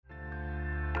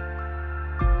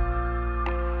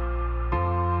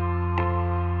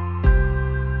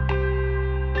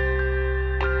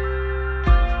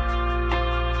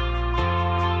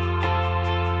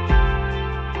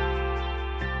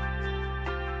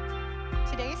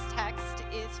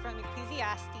is from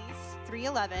Ecclesiastes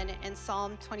 3:11 and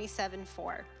Psalm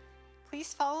 27:4.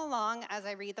 Please follow along as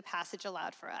I read the passage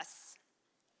aloud for us.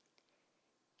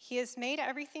 He has made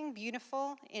everything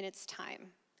beautiful in its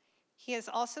time. He has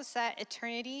also set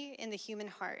eternity in the human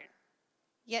heart.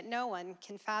 Yet no one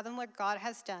can fathom what God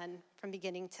has done from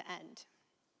beginning to end.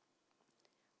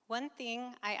 One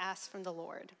thing I ask from the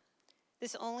Lord,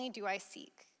 this only do I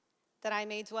seek, that I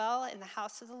may dwell in the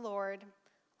house of the Lord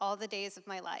all the days of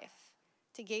my life,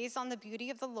 to gaze on the beauty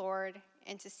of the Lord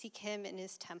and to seek him in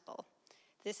his temple.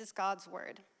 This is God's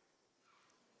word. Thank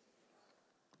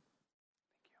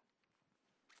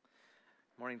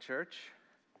you. Morning, church.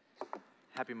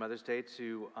 Happy Mother's Day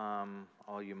to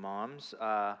all you moms.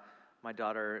 My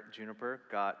daughter, Juniper,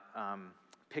 got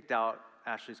picked out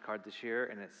Ashley's card this year,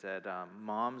 and it said,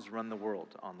 Moms Run the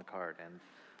World on the card,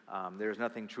 and there's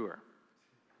nothing truer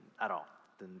at all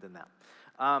than that.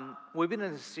 We've been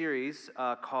in a series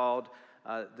called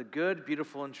The Good,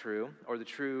 Beautiful, and True, or The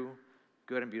True,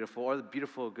 Good, and Beautiful, or The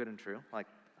Beautiful, Good, and True. Like,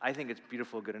 I think it's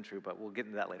beautiful, good, and true, but we'll get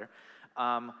into that later.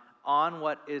 On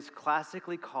what is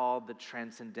classically called the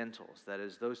transcendentals. That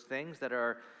is, those things that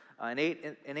are innate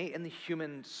in the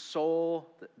human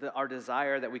soul, our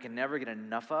desire that we can never get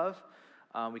enough of.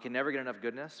 We can never get enough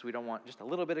goodness. We don't want just a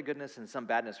little bit of goodness and some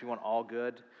badness. We want all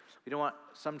good. We don't want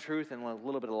some truth and a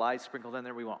little bit of lies sprinkled in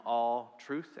there. We want all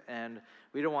truth. And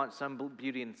we don't want some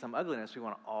beauty and some ugliness. We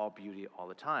want all beauty all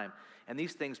the time. And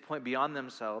these things point beyond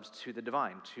themselves to the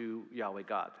divine, to Yahweh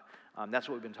God. That's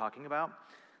what we've been talking about.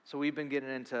 So we've been getting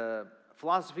into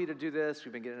philosophy to do this.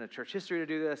 We've been getting into church history to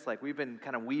do this. Like, we've been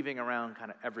kind of weaving around kind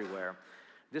of everywhere.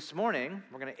 This morning,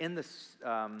 we're going to end this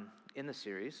in the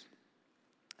series.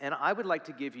 And I would like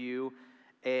to give you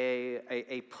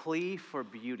a plea for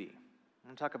beauty. I'm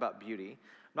going to talk about beauty. I'm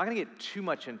not going to get too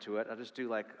much into it. I'll just do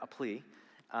like a plea.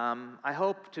 I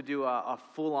hope to do a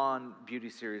full-on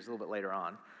beauty series a little bit later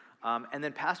on. And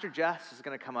then Pastor Jess is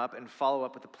going to come up and follow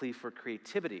up with a plea for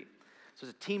creativity. So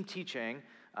it's a team teaching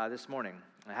this morning.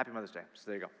 Happy Mother's Day. So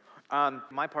there you go.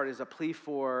 My part is a plea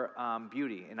for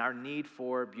beauty and our need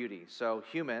for beauty. So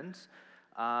humans,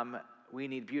 we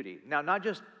need beauty. Now, not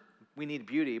just we need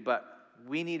beauty, but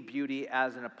we need beauty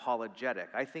as an apologetic.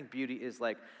 I think beauty is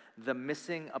like the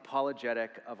missing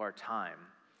apologetic of our time.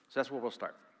 So that's where we'll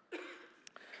start.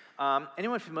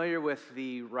 Anyone familiar with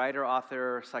the writer,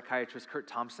 author, psychiatrist Kurt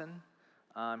Thompson?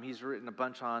 He's written a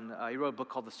bunch on, he wrote a book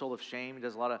called The Soul of Shame. He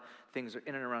does a lot of things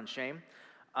in and around shame.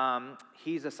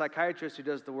 He's a psychiatrist who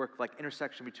does the work like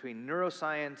intersection between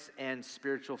neuroscience and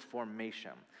spiritual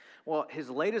formation. Well, his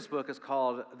latest book is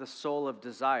called The Soul of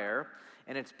Desire,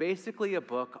 and it's basically a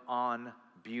book on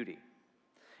beauty.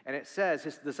 And it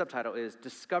says, the subtitle is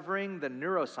Discovering the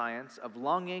Neuroscience of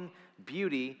Longing,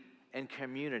 Beauty, and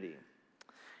Community.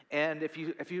 And if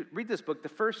you read this book, the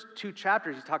first 2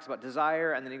 chapters, he talks about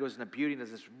desire, and then he goes into beauty and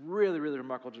does this really, really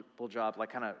remarkable job,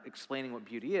 like kind of explaining what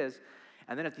beauty is.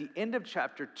 And then at the end of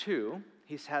chapter 2,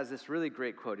 he has this really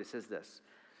great quote. It says this: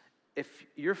 if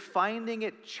you're finding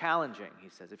it challenging, he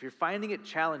says, if you're finding it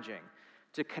challenging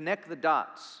to connect the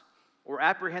dots or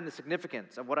apprehend the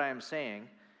significance of what I am saying,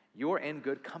 you're in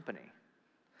good company.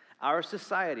 Our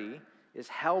society is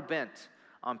hell-bent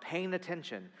on paying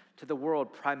attention to the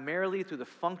world primarily through the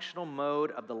functional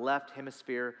mode of the left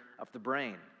hemisphere of the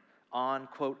brain, on,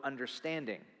 quote,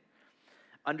 understanding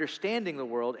the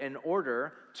world in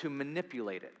order to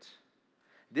manipulate it.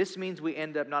 This means we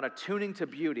end up not attuning to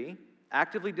beauty,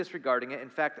 actively disregarding it, in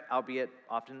fact, albeit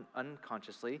often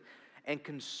unconsciously, and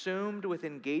consumed with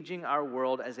engaging our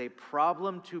world as a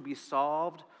problem to be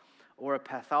solved or a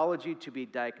pathology to be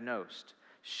diagnosed.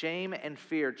 Shame and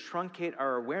fear truncate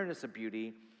our awareness of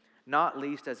beauty, not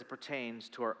least as it pertains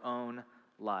to our own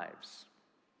lives.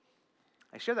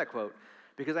 I share that quote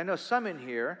because I know some in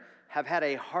here have had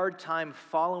a hard time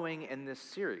following in this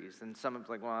series. And some are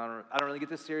like, well, I don't really get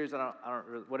this series. I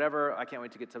don't whatever. I can't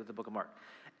wait to get to the book of Mark.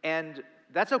 And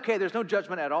that's okay. There's no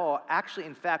judgment at all. Actually,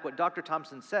 in fact, what Dr.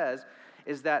 Thompson says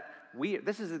is that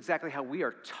this is exactly how we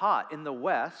are taught in the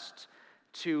West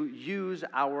to use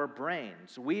our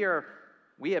brains. We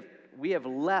have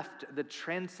left the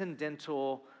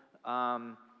transcendental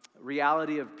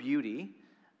reality of beauty,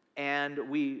 and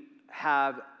we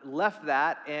have left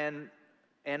that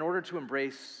in order to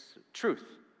embrace truth,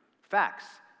 facts,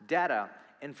 data,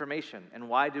 information. And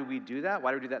why do we do that?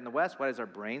 Why do we do that in the West? Why does our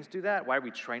brains do that? Why are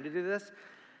we trained to do this?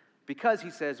 Because,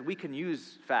 he says, we can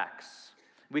use facts.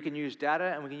 We can use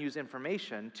data and we can use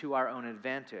information to our own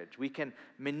advantage. We can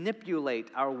manipulate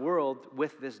our world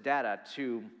with this data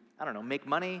to, make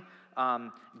money,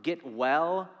 get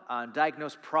well,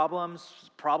 diagnose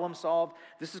problems, problem solve.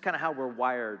 This is kind of how we're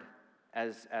wired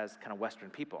as kind of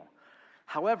Western people.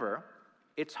 However,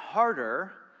 it's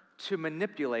harder to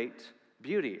manipulate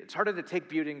beauty. It's harder to take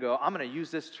beauty and go, I'm going to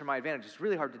use this to my advantage. It's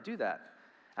really hard to do that.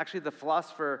 Actually, the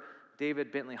philosopher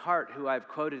David Bentley Hart, who I've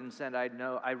quoted and said I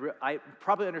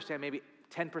probably understand maybe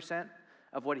 10%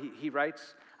 of what he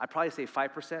writes. I'd probably say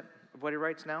 5% of what he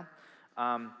writes now.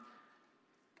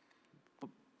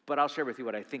 But I'll share with you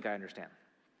what I think I understand.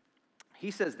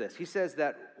 He says this. He says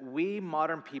that we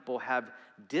modern people have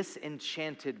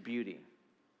disenchanted beauty.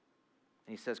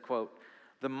 And he says, quote,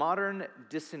 "The modern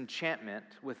disenchantment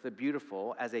with the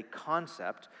beautiful as a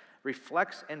concept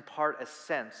reflects in part a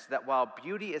sense that while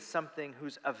beauty is something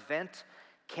whose event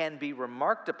can be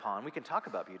remarked upon, we can talk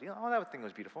about beauty. Oh, that thing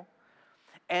was beautiful.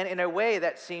 And in a way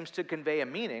that seems to convey a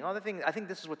meaning. I think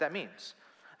this is what that means.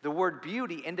 The word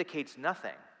beauty indicates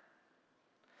nothing.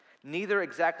 Neither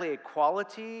exactly a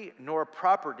quality, nor a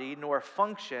property, nor a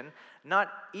function,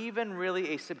 not even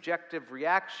really a subjective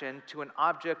reaction to an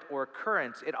object or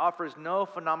occurrence. It offers no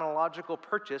phenomenological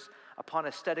purchase upon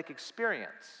aesthetic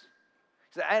experience."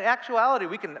 So in actuality,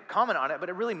 we can comment on it, but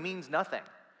it really means nothing.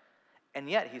 And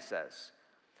yet, he says,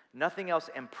 nothing else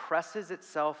impresses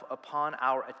itself upon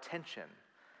our attention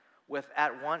with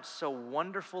at once so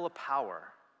wonderful a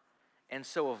power and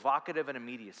so evocative an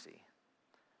immediacy.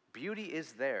 Beauty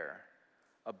is there,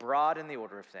 abroad in the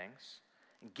order of things,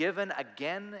 given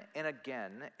again and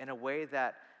again in a way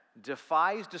that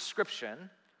defies description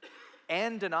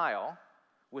and denial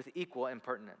with equal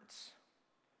impertinence.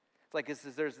 It's like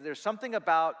there's something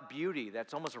about beauty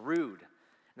that's almost rude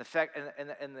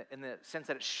in the sense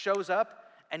that it shows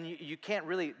up and you can't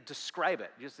really describe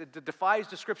it. It defies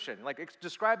description.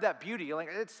 Describe that beauty.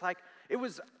 It's like, it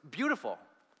was beautiful.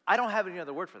 I don't have any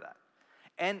other word for that.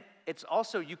 And it's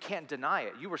also, you can't deny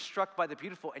it. You were struck by the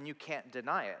beautiful and you can't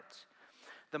deny it.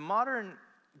 The modern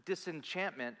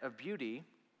disenchantment of beauty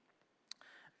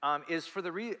is for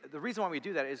the reason why we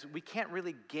do that is we can't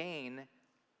really gain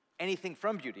anything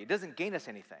from beauty. It doesn't gain us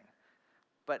anything.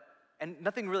 And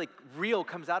nothing really real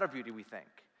comes out of beauty, we think.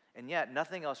 And yet,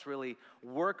 nothing else really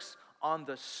works on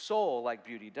the soul like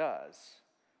beauty does.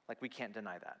 We can't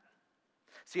deny that.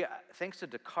 See, thanks to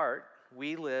Descartes,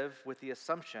 we live with the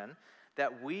assumption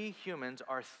that we humans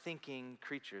are thinking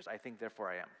creatures. I think,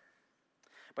 therefore I am.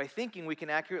 By thinking, we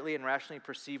can accurately and rationally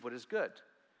perceive what is good.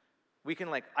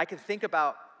 I can think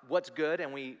about what's good,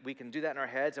 and we can do that in our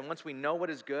heads, and once we know what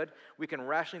is good, we can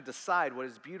rationally decide what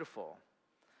is beautiful.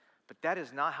 But that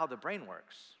is not how the brain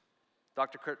works.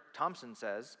 Dr. Kurt Thompson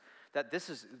says that this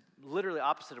is literally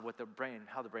opposite of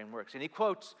how the brain works. And he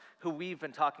quotes who we've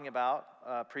been talking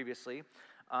about previously,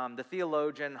 the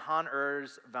theologian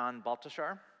Hans von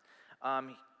Balthasar.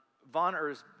 Hans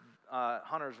Urs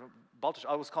Balthasar,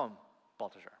 I always call him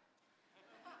Balthasar.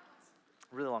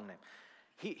 Really long name.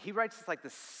 He writes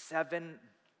this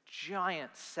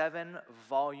giant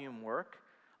 7-volume work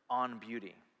on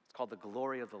beauty. It's called The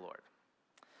Glory of the Lord.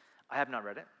 I have not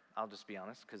read it. I'll just be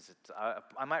honest, because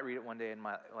I might read it one day and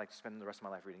spend the rest of my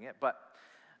life reading it. But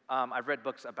I've read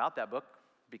books about that book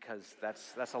because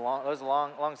those are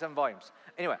long 7 volumes.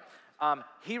 Anyway,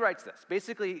 he writes this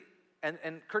basically,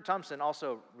 and Kurt Thompson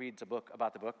also reads a book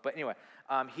about the book. But anyway,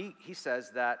 he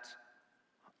says that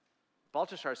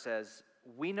Balthasar says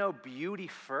we know beauty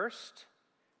first.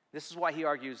 This is why he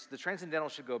argues the transcendental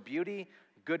should go beauty,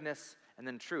 goodness, and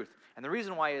then truth. And the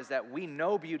reason why is that we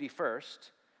know beauty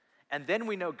first. And then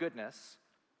we know goodness,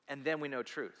 and then we know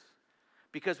truth.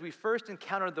 Because we first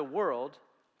encounter the world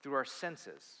through our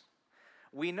senses.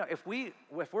 We know if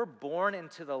we're born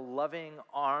into the loving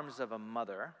arms of a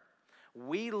mother,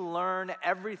 we learn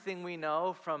everything we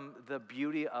know from the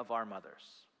beauty of our mothers.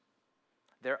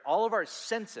 They're all of our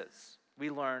senses. We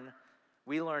learn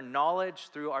knowledge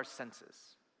through our senses.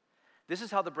 This is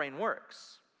how the brain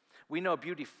works. We know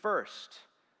beauty first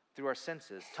through our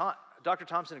senses. Dr.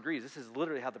 Thompson agrees, this is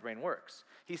literally how the brain works.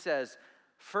 He says,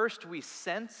 first we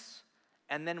sense,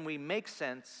 and then we make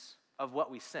sense of what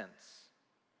we sense.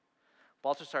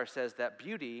 Balthasar says that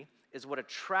beauty is what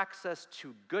attracts us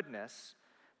to goodness.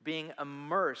 Being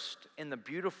immersed in the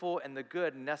beautiful and the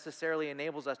good necessarily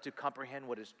enables us to comprehend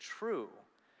what is true.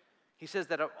 He says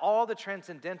that of all the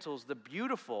transcendentals, the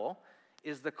beautiful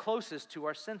is the closest to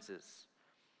our senses.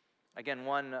 Again,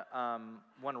 one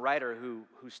writer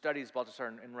who studies Balthasar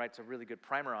and writes a really good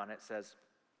primer on it says,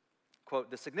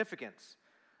 quote, "The significance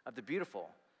of the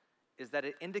beautiful is that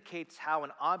it indicates how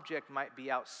an object might be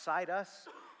outside us,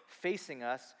 facing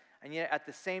us, and yet at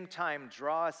the same time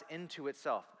draw us into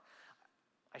itself."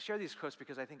 I share these quotes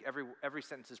because I think every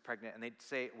sentence is pregnant, and they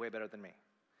say it way better than me.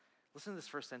 Listen to this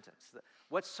first sentence.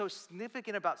 What's so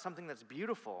significant about something that's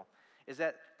beautiful is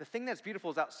that the thing that's beautiful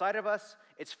is outside of us,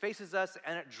 it faces us,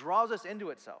 and it draws us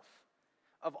into itself.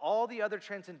 Of all the other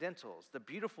transcendentals, the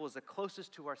beautiful is the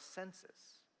closest to our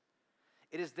senses.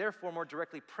 It is therefore more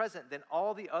directly present than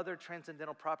all the other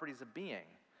transcendental properties of being.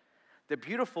 The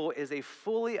beautiful is a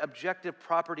fully objective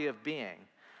property of being,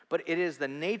 but it is the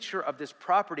nature of this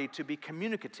property to be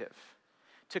communicative,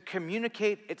 to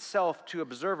communicate itself to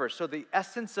observers. So the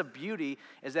essence of beauty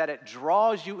is that it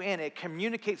draws you in, it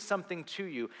communicates something to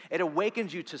you, it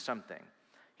awakens you to something.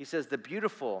 He says the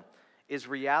beautiful is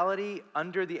reality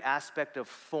under the aspect of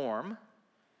form,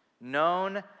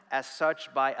 known as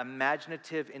such by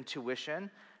imaginative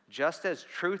intuition, just as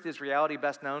truth is reality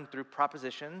best known through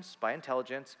propositions, by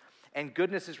intelligence, and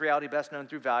goodness is reality best known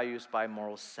through values, by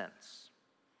moral sense.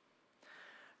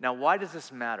 Now, why does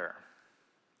this matter?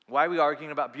 Why are we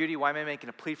arguing about beauty? Why am I making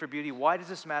a plea for beauty? Why does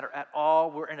this matter at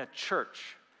all? We're in a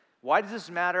church. Why does this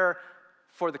matter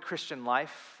for the Christian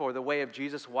life, for the way of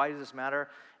Jesus? Why does this matter?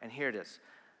 And here it is.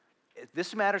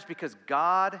 This matters because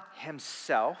God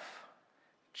himself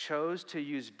chose to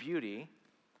use beauty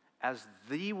as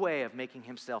the way of making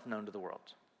himself known to the world.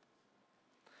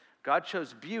 God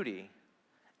chose beauty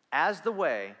as the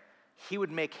way he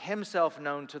would make himself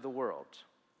known to the world.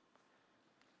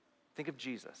 Think of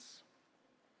Jesus.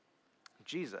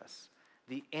 Jesus,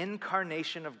 the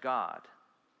incarnation of God,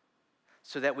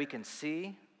 so that we can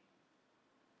see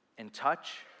and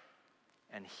touch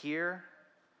and hear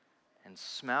and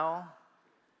smell,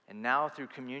 and now through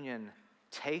communion,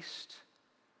 taste,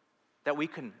 that we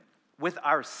can, with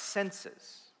our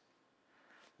senses,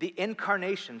 the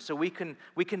incarnation, so we can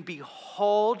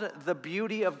behold the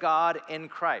beauty of God in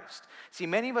Christ. See,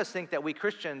 many of us think that we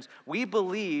Christians, we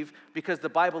believe because the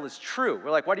Bible is true.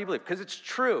 We're like, why do you believe? Because it's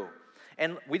true.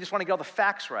 And we just want to get all the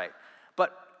facts right.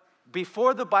 But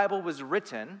before the Bible was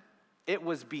written, it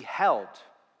was beheld.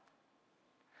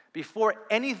 Before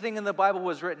anything in the Bible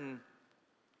was written,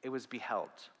 it was beheld.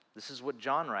 This is what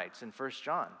John writes in 1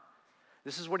 John.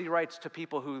 This is what he writes to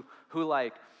people who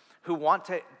want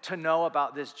to know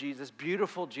about this Jesus,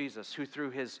 beautiful Jesus, who through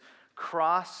his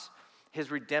cross, his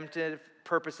redemptive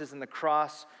purposes in the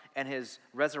cross, and his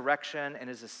resurrection and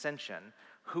his ascension,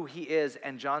 who he is.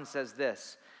 And John says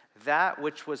this, that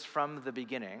which was from the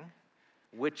beginning,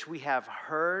 which we have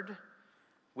heard,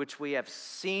 which we have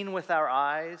seen with our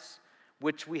eyes,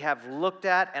 which we have looked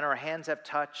at and our hands have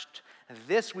touched,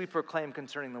 this we proclaim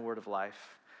concerning the word of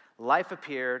life. Life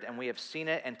appeared, and we have seen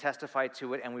it and testified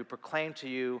to it, and we proclaim to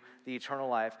you the eternal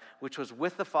life, which was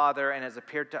with the Father and has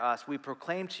appeared to us. We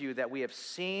proclaim to you that we have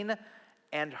seen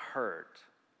and heard.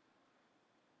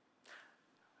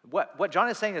 What John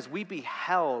is saying is we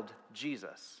beheld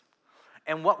Jesus.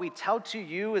 And what we tell to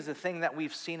you is the thing that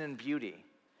we've seen in beauty.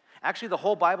 Actually, the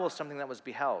whole Bible is something that was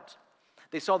beheld.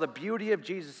 They saw the beauty of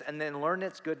Jesus and then learned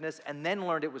its goodness and then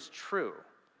learned it was true.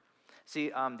 See,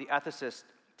 the ethicist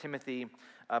Timothy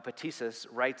Patisis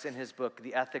writes in his book,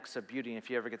 The Ethics of Beauty, and if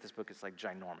you ever get this book, it's like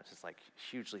ginormous. It's like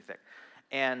hugely thick.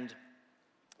 And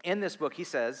in this book, he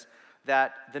says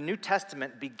that the New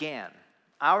Testament began,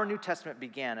 our New Testament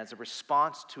began as a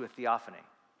response to a theophany,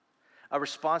 a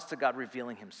response to God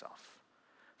revealing himself,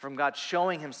 from God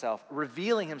showing himself,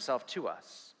 revealing himself to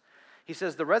us. He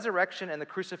says, the resurrection and the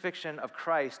crucifixion of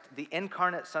Christ, the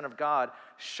incarnate Son of God,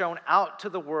 shone out to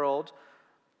the world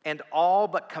and all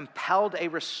but compelled a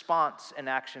response and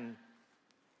action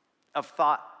of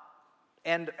thought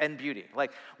and beauty.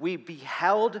 Like, we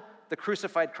beheld the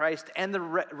crucified Christ and the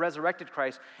resurrected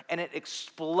Christ, and it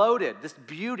exploded. This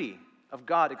beauty of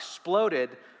God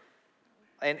exploded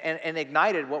and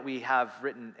ignited what we have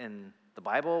written in the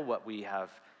Bible, what we have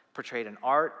portrayed in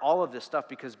art, all of this stuff,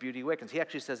 because beauty awakens. He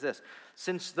actually says this,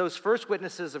 since those first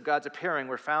witnesses of God's appearing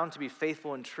were found to be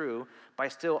faithful and true by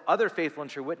still other faithful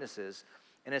and true witnesses,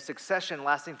 in a succession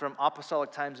lasting from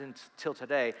apostolic times until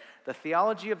today, the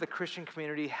theology of the Christian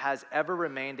community has ever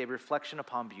remained a reflection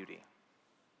upon beauty.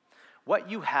 What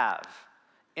you have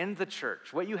in the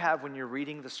church, what you have when you're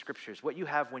reading the scriptures, what you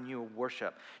have when you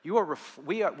worship,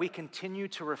 we continue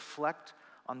to reflect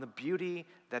on the beauty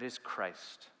that is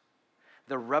Christ,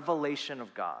 the revelation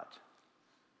of God.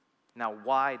 Now,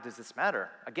 why does this matter?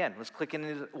 Again, let's click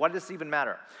into why does this even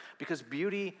matter? Because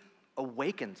beauty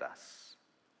awakens us.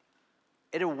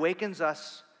 It awakens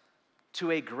us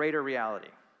to a greater reality,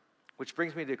 which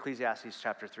brings me to Ecclesiastes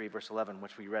chapter 3, verse 11,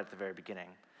 which we read at the very beginning.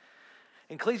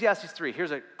 In Ecclesiastes 3,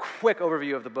 here's a quick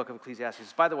overview of the book of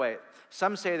Ecclesiastes. By the way,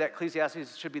 some say that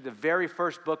Ecclesiastes should be the very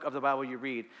first book of the Bible you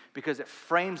read because it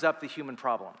frames up the human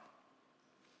problem.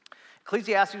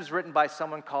 Ecclesiastes was written by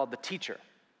someone called the teacher.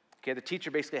 Okay, the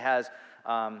teacher basically has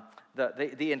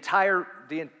the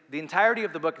entirety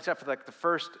of the book except for like the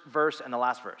first verse and the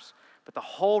last verse. But the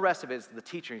whole rest of it is the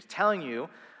teacher. He's telling you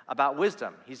about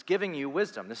wisdom. He's giving you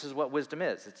wisdom. This is what wisdom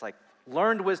is. It's like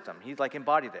learned wisdom. He like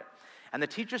embodied it. And the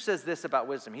teacher says this about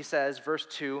wisdom. He says, verse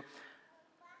 2,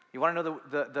 you want to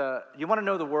know you want to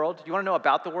know the world? You want to know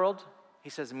about the world? He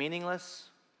says, meaningless,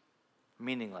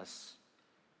 meaningless,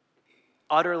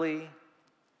 utterly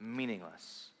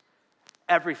meaningless.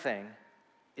 Everything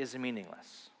is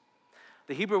meaningless.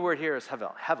 The Hebrew word here is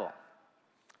hevel. Hevel.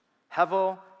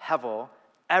 Hevel, hevel,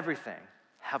 everything,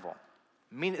 hevel.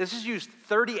 This is used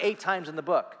 38 times in the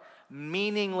book.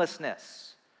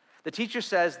 Meaninglessness. The teacher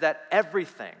says that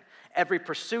everything, every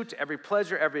pursuit, every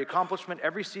pleasure, every accomplishment,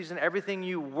 every season, everything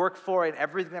you work for, and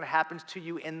everything that happens to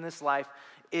you in this life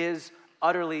is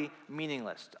utterly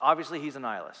meaningless. Obviously, he's a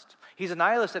nihilist. He's a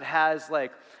nihilist that has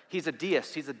he's a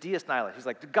deist. He's a deist nihilist. He's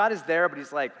like, God is there, but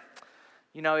he's like,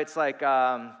 it's like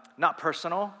not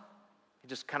personal. He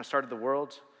just kind of started the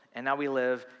world, and now we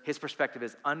live. His perspective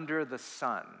is under the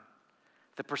sun.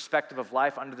 The perspective of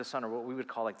life under the sun, or what we would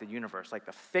call like the universe, like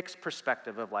the fixed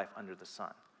perspective of life under the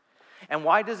sun. And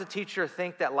why does a teacher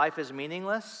think that life is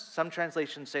meaningless? Some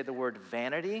translations say the word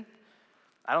vanity.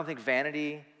 I don't think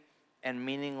vanity and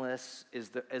meaningless is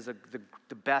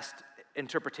the best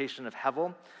interpretation of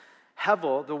hevel.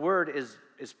 Hevel, the word is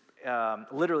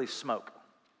literally smoke,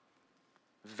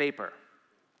 vapor,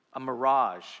 a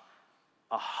mirage,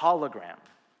 a hologram.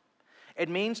 It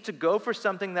means to go for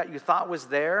something that you thought was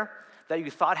there, that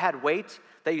you thought had weight,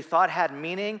 that you thought had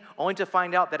meaning, only to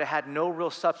find out that it had no real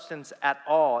substance at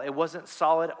all. It wasn't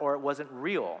solid or it wasn't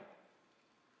real.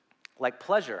 Like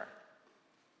pleasure,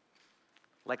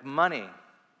 like money,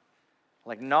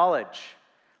 like knowledge,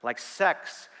 like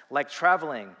sex, like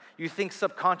traveling. You think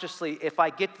subconsciously, if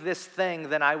I get this thing,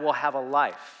 then I will have a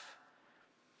life.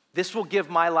 This will give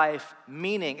my life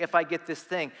meaning if I get this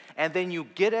thing. And then you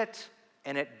get it,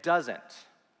 and it doesn't.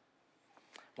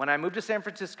 When I move to San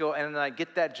Francisco and then I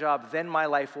get that job, then my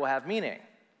life will have meaning.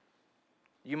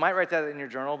 You might write that in your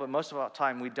journal, but most of the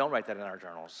time we don't write that in our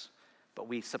journals. But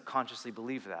we subconsciously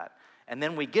believe that. And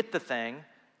then we get the thing,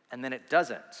 and then it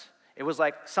doesn't. It was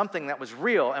like something that was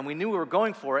real, and we knew we were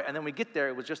going for it, and then we get there,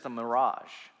 it was just a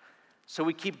mirage. So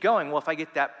we keep going. Well, if I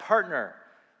get that partner,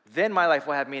 then my life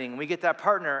will have meaning. And we get that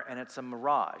partner, and it's a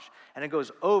mirage. And it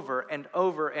goes over and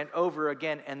over and over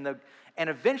again, and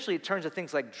eventually it turns to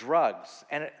things like drugs,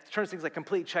 and it turns to things like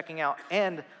complete checking out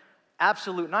and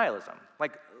absolute nihilism.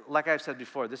 Like I've said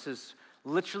before, this is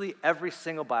literally every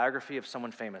single biography of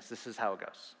someone famous. This is how it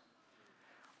goes.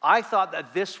 I thought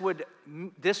that this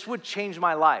would change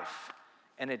my life,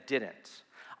 and it didn't.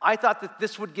 I thought that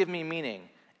this would give me meaning,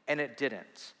 and it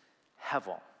didn't.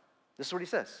 Hevel. This is what he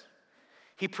says.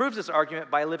 He proves this argument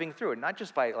by living through it, not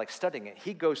just by studying it.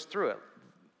 He goes through it.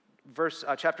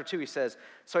 Chapter 2, he says,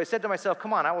 so I said to myself,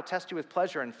 come on, I will test you with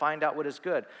pleasure and find out what is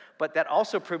good. But that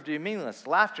also proved to be meaningless.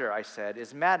 Laughter, I said,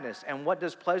 is madness. And what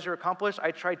does pleasure accomplish?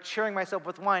 I tried cheering myself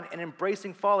with wine and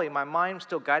embracing folly. My mind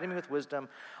still guided me with wisdom.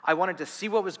 I wanted to see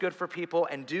what was good for people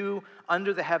and do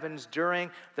under the heavens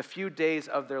during the few days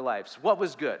of their lives. What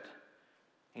was good?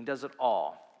 He does it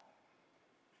all.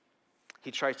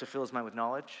 He tries to fill his mind with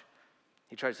knowledge.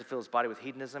 He tries to fill his body with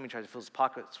hedonism. He tries to fill his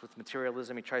pockets with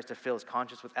materialism. He tries to fill his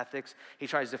conscience with ethics. He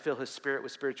tries to fill his spirit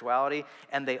with spirituality,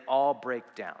 and they all break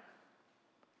down.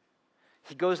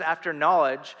 He goes after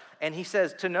knowledge, and he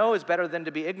says, to know is better than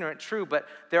to be ignorant, true, but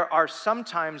there are some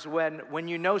times when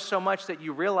you know so much that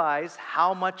you realize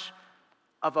how much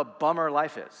of a bummer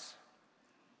life is.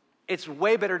 It's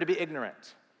way better to be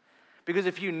ignorant. Because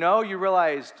if you know, you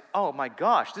realize, oh my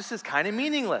gosh, this is kind of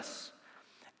meaningless.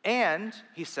 And,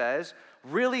 he says,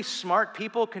 really smart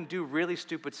people can do really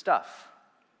stupid stuff.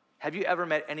 Have you ever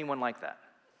met anyone like that?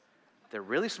 They're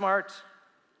really smart,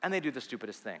 and they do the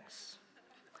stupidest things.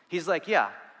 He's like, yeah,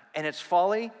 and it's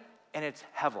folly, and it's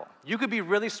hevel. You could be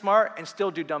really smart and still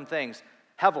do dumb things.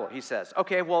 Hevel, he says.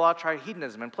 Okay, well, I'll try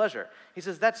hedonism and pleasure. He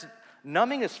says,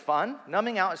 numbing is fun.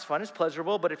 Numbing out is fun, it's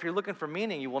pleasurable, but if you're looking for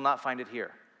meaning, you will not find it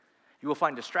here. You will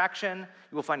find distraction,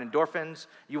 you will find endorphins,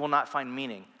 you will not find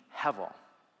meaning. Hevel.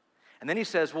 And then he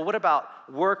says, well, what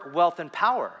about work, wealth, and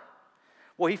power?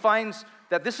 Well, he finds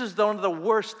that this is one of the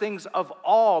worst things of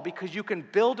all because you can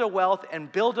build a wealth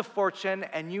and build a fortune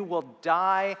and you will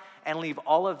die and leave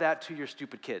all of that to your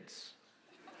stupid kids.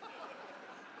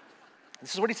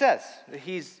 This is what he says.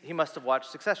 He must have watched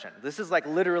Succession. This is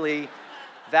literally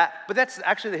that, but that's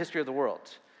actually the history of the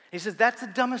world. He says, that's the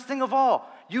dumbest thing of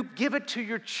all. You give it to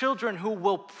your children who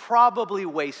will probably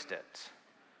waste it.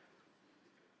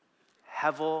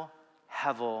 Hevel,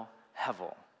 hevel,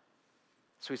 hevel.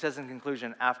 So he says in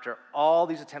conclusion, after all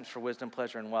these attempts for wisdom,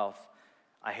 pleasure, and wealth,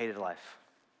 I hated life.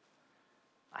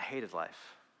 I hated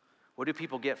life. What do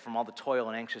people get from all the toil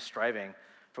and anxious striving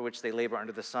for which they labor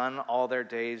under the sun. All their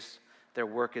days, their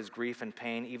work is grief and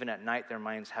pain. Even at night, their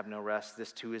minds have no rest.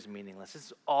 This too is meaningless.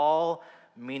 It's all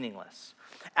meaningless.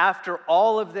 After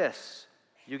all of this,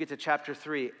 you get to chapter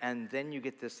 3, and then you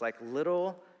get this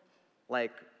little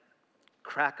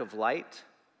crack of light,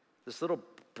 this little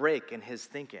break in his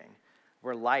thinking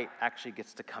where light actually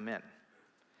gets to come in.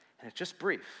 And it's just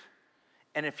brief.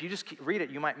 And if you just read it,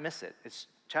 you might miss it. It's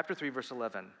chapter 3, verse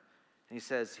 11. And he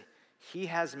says,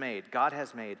 God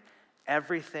has made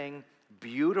everything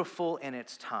beautiful in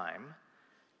its time.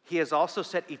 He has also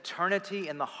set eternity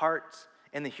in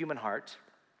the human heart.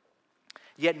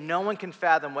 Yet no one can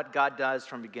fathom what God does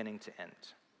from beginning to end.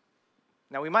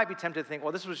 Now, we might be tempted to think,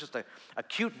 well, this was just a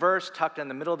cute verse tucked in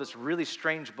the middle of this really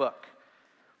strange book.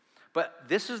 But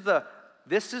this is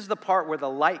the part where the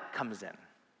light comes in.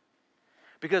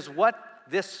 Because what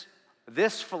this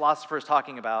philosopher is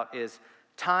talking about is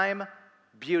time,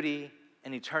 beauty,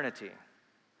 and eternity.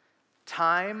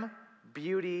 Time,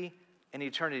 beauty, and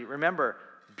eternity. Remember,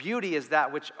 beauty is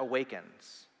that which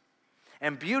awakens.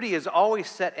 And beauty is always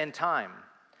set in time.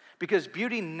 Because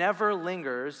beauty never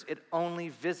lingers, it only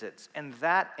visits. And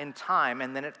that in time,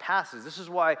 and then it passes. This is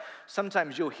why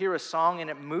sometimes you'll hear a song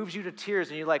and it moves you to tears,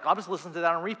 and you're like, I'll just listen to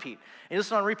that on repeat. And you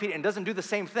listen on repeat, and it doesn't do the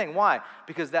same thing. Why?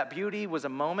 Because that beauty was a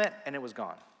moment, and it was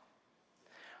gone.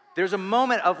 There's a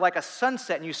moment of a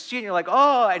sunset, and you see it, and you're like,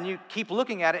 oh, and you keep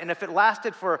looking at it, and if it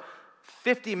lasted for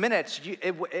 50 minutes,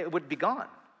 it would be gone.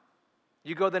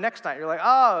 You go the next night, you're like,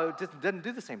 oh, it didn't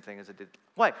do the same thing as it did.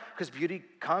 Why? Because beauty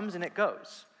comes and it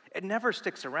goes. It never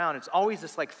sticks around. It's always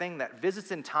this thing that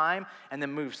visits in time and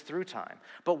then moves through time.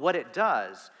 But what it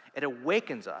does, it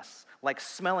awakens us like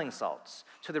smelling salts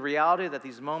to the reality that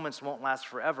these moments won't last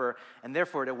forever, and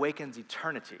therefore it awakens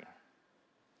eternity.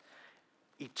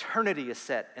 Eternity is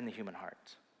set in the human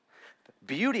heart.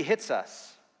 Beauty hits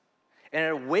us, and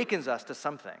it awakens us to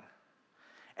something.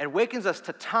 It awakens us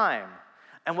to time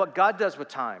and what God does with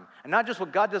time. And not just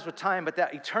what God does with time, but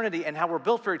that eternity and how we're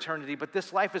built for eternity. But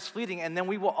this life is fleeting, and then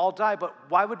we will all die. But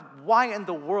why in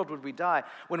the world would we die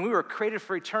when we were created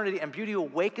for eternity? And beauty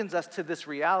awakens us to this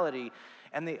reality.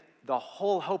 And the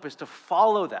whole hope is to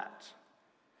follow that.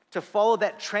 To follow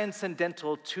that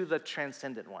transcendental to the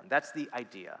transcendent one. That's the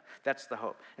idea. That's the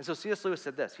hope. And so C.S. Lewis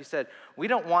said this. He said, we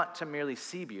don't want to merely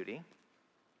see beauty,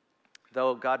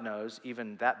 though God knows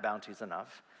even that bounty is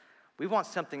enough. We want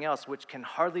something else which can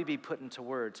hardly be put into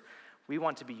words. We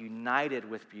want to be united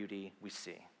with beauty we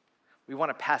see. We want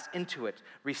to pass into it,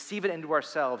 receive it into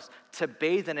ourselves, to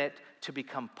bathe in it, to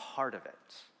become part of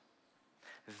it.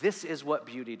 This is what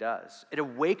beauty does. It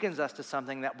awakens us to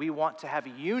something that we want to have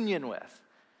union with.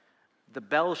 The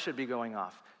bell should be going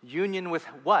off. Union with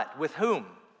what? With whom?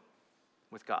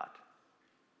 With God.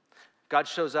 God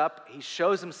shows up. He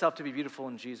shows himself to be beautiful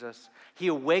in Jesus. He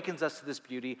awakens us to this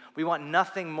beauty. We want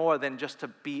nothing more than just to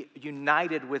be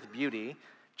united with beauty,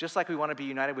 just like we want to be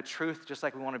united with truth, just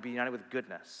like we want to be united with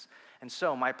goodness. And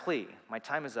so my plea, my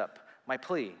time is up, my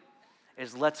plea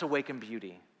is let's awaken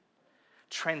beauty,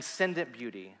 transcendent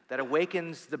beauty that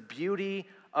awakens the beauty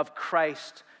of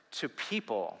Christ to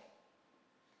people.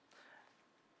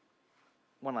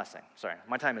 One last thing. Sorry,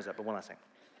 my time is up, but one last thing.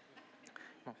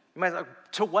 You might say,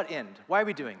 to what end? Why are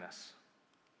we doing this?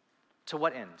 To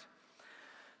what end?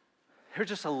 Here's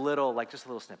just a little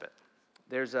snippet.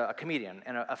 There's a comedian,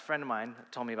 and a friend of mine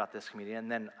told me about this comedian,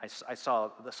 and then I saw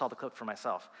the clip for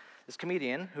myself. This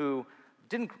comedian who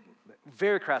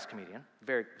very crass comedian,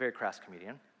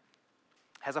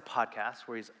 has a podcast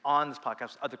where he's on this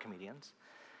podcast with other comedians,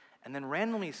 and then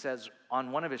randomly says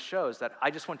on one of his shows that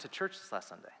I just went to church this last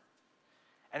Sunday.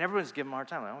 And everyone's giving him a hard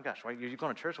time. Like, oh gosh, why are you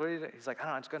going to church? What are you doing? He's like, I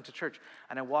don't know, I just got to church.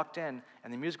 And I walked in,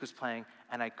 and the music was playing,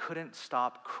 and I couldn't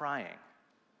stop crying.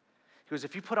 He goes,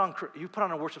 if you put on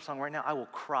a worship song right now, I will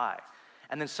cry.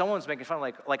 And then someone's making fun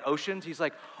of like Oceans. He's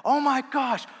like, oh my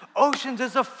gosh, Oceans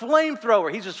is a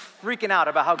flamethrower. He's just freaking out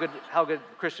about how good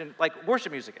Christian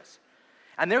worship music is.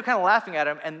 And they're kind of laughing at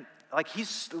him, and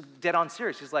he's dead on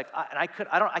serious. He's like, I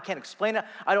can't explain it.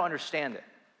 I don't understand it.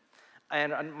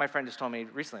 And my friend just told me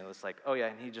recently, it's like, oh yeah,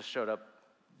 and he just showed up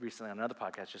recently on another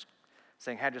podcast just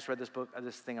saying, hey, I just read this book,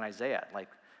 this thing in Isaiah.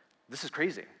 This is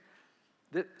crazy.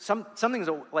 Something's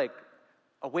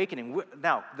awakening.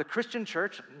 Now, the Christian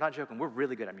church, not joking, we're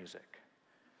really good at music.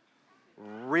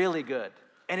 Really good.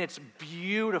 And it's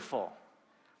beautiful.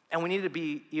 And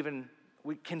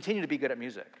we continue to be good at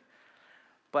music.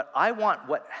 But I want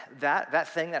that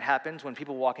thing that happens when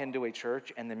people walk into a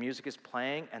church and the music is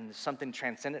playing and something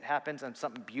transcendent happens and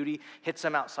something beauty hits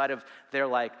them outside of their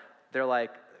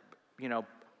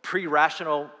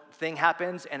pre-rational thing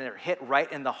happens and they're hit right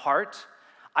in the heart.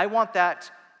 I want that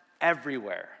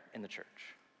everywhere in the church.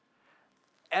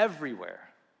 everywhere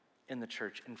in the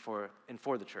church and for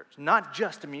the church. Not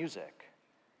just music,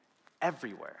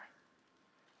 everywhere.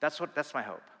 That's my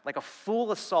hope. Like a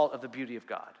full assault of the beauty of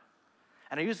God.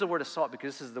 And I use the word assault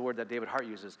because this is the word that David Hart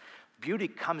uses. Beauty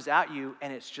comes at you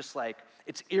and it's just like,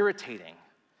 it's irritating.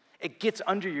 It gets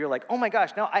under you, you're like, oh my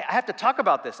gosh, now I have to talk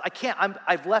about this. I can't,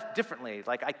 I've left differently.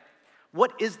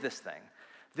 What is this thing?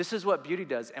 This is what beauty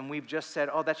does, and we've just said,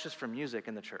 oh, that's just for music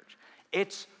in the church.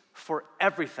 It's for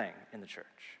everything in the church.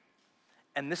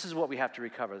 And this is what we have to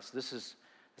recover. This is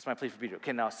my plea for beauty.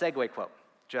 Okay, now segue quote.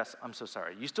 Jess, I'm so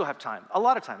sorry. You still have time. A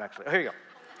lot of time, actually. Oh, here you go.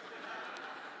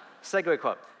 Segue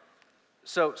quote.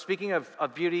 So speaking of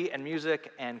beauty and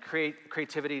music and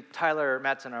creativity, Tyler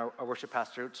Madsen, our worship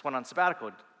pastor, just went on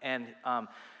sabbatical. And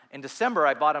in December,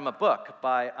 I bought him a book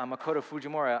by Makoto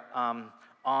Fujimura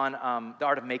on the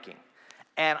art of making.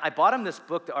 And I bought him this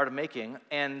book, The Art of Making,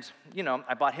 and,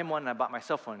 I bought him one and I bought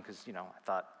myself one because, I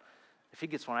thought, if he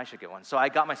gets one, I should get one. So I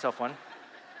got myself one,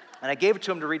 and I gave it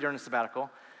to him to read during the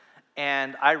sabbatical,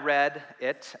 and I read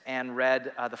it and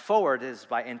read the foreword is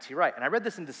by N.T. Wright. And I read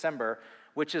this in December,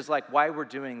 which is like why we're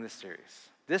doing this series.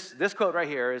 This quote right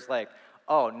here is like,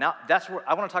 oh, now that's where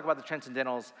I want to talk about the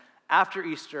Transcendentals after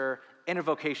Easter in a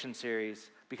vocation series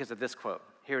because of this quote.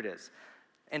 Here it is.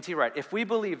 N.T. Wright, if we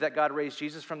believe that God raised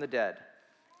Jesus from the dead,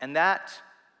 and that,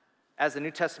 as the New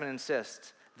Testament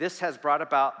insists, this has brought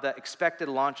about the expected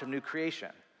launch of new creation,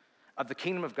 of the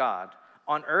kingdom of God,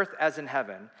 on earth as in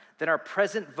heaven, then our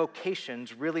present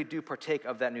vocations really do partake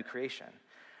of that new creation,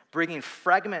 bringing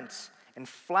fragments and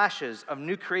flashes of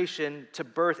new creation to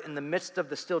birth in the midst of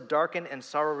the still darkened and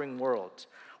sorrowing world.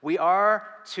 We are,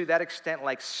 to that extent,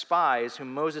 like spies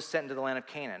whom Moses sent into the land of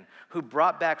Canaan, who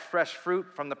brought back fresh fruit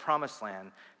from the promised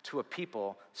land to a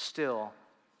people still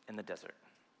in the desert.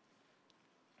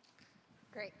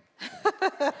 Great.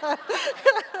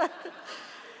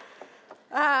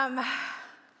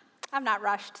 I'm not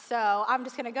rushed, so I'm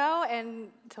just going to go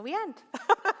until we end.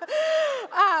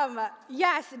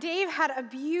 Yes, Dave had a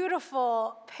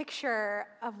beautiful picture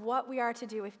of what we are to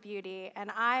do with beauty,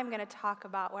 and I'm going to talk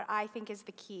about what I think is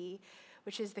the key,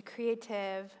 which is the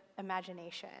creative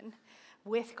imagination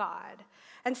with God.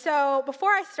 And so before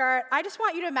I start, I just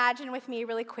want you to imagine with me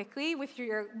really quickly,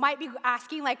 might be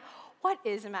asking, like, what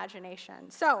is imagination?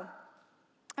 So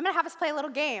I'm going to have us play a little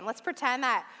game. Let's pretend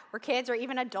that we're kids or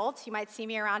even adults. You might see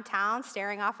me around town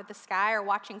staring off at the sky or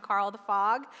watching Carl the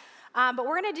Fog. But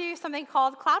we're going to do something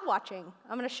called cloud watching.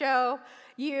 I'm going to show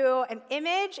you an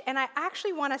image, and I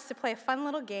actually want us to play a fun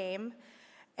little game.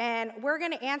 And we're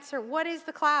going to answer, what is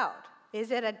the cloud?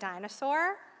 Is it a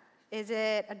dinosaur? Is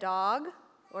it a dog?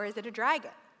 Or is it a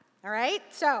dragon? All right?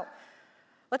 So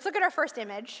let's look at our first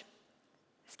image.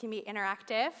 This can be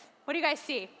interactive. What do you guys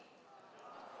see?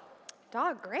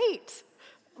 Dog, great.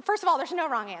 First of all, there's no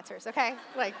wrong answers, okay?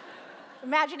 Like,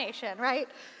 imagination, right?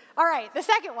 All right, the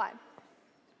second one.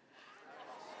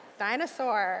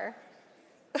 Dinosaur.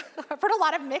 I've heard a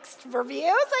lot of mixed reviews,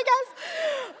 I guess.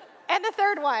 And the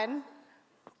third one.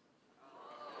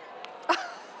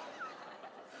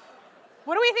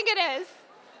 What do we think it is?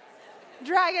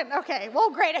 Dragon, okay.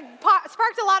 Well, great. It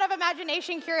sparked a lot of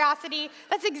imagination, curiosity.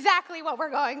 That's exactly what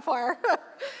we're going for.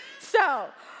 So,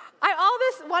 I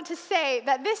always want to say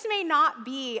that this may not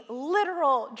be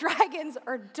literal dragons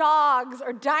or dogs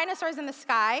or dinosaurs in the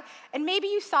sky, and maybe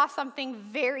you saw something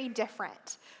very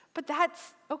different. But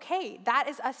that's okay. That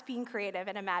is us being creative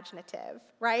and imaginative,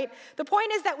 right? The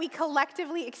point is that we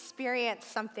collectively experience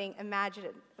something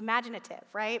imaginative,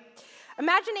 right?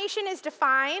 Imagination is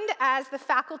defined as the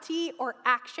faculty or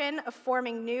action of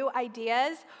forming new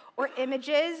ideas or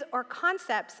images or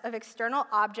concepts of external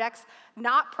objects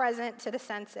not present to the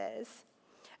senses.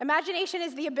 Imagination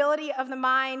is the ability of the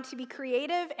mind to be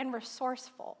creative and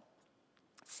resourceful.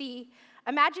 See,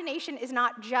 imagination is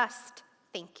not just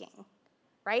thinking,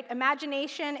 right?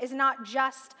 Imagination is not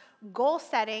just goal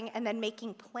setting and then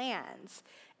making plans.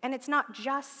 And it's not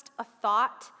just a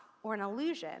thought or an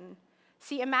illusion.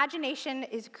 See, imagination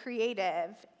is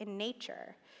creative in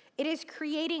nature. It is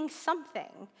creating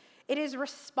something. It is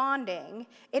responding.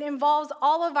 It involves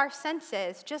all of our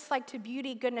senses, just like to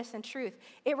beauty, goodness, and truth.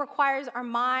 It requires our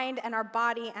mind and our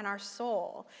body and our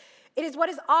soul. It is what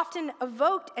is often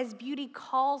evoked as beauty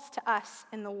calls to us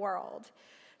in the world.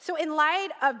 So in light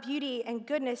of beauty and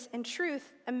goodness and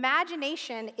truth,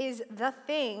 imagination is the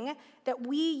thing that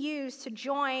we use to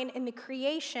join in the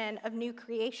creation of new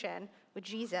creation with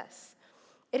Jesus.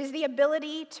 It is the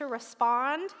ability to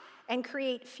respond and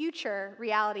create future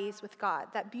realities with God.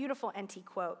 That beautiful NT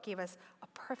quote gave us a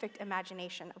perfect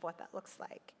imagination of what that looks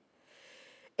like.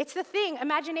 It's the thing,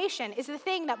 imagination is the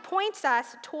thing that points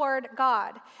us toward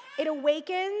God. It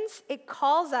awakens, it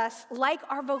calls us, like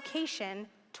our vocation,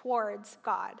 towards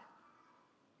God.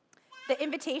 The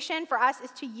invitation for us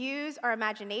is to use our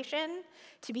imagination,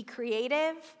 to be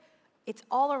creative. It's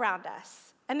all around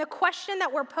us. And the question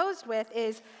that we're posed with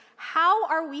is, how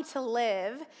are we to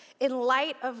live in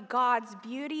light of God's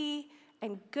beauty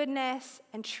and goodness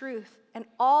and truth and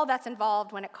all that's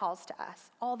involved when it calls to us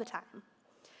all the time?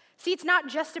 See, it's not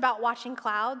just about watching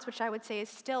clouds, which I would say is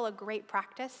still a great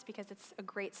practice because it's a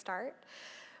great start,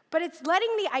 but it's letting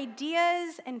the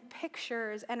ideas and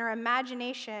pictures and our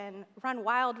imagination run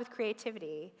wild with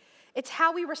creativity. It's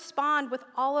how we respond with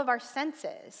all of our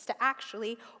senses to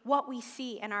actually what we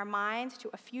see in our minds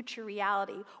to a future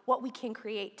reality, what we can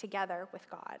create together with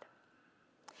God.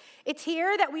 It's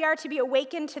here that we are to be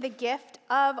awakened to the gift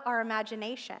of our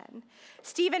imagination.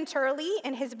 Stephen Turley,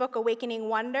 in his book Awakening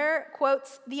Wonder,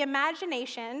 quotes, "The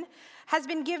imagination has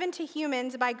been given to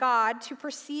humans by God to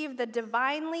perceive the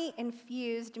divinely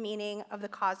infused meaning of the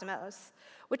cosmos,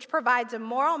 which provides a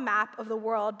moral map of the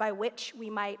world by which we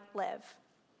might live."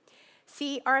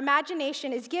 See, our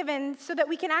imagination is given so that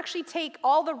we can actually take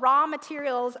all the raw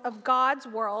materials of God's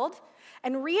world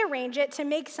and rearrange it to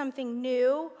make something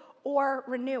new or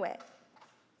renew it.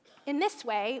 In this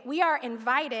way, we are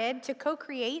invited to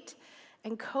co-create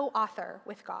and co-author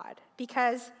with God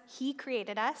because he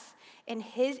created us in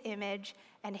his image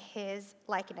and his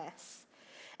likeness.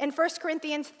 In 1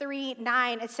 Corinthians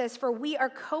 3:9, it says, "For we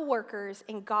are co-workers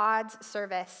in God's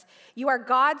service. You are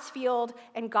God's field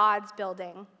and God's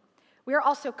building." We are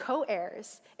also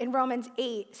co-heirs. In Romans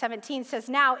 8:17 says,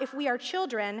 "Now, if we are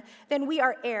children, then we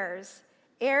are heirs,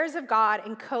 heirs of God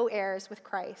and co-heirs with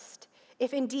Christ,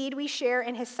 if indeed we share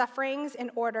in his sufferings in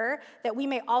order that we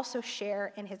may also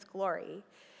share in his glory."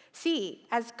 See,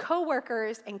 as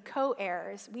co-workers and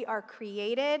co-heirs, we are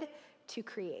created to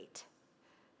create.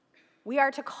 We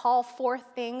are to call forth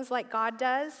things like God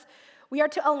does. We are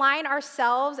to align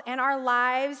ourselves and our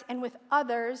lives and with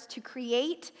others to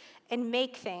create and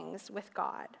make things with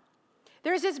God.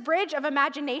 There's this bridge of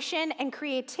imagination and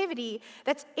creativity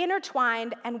that's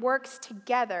intertwined and works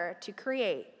together to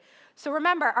create. So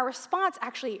remember, our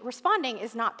responding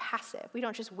is not passive. We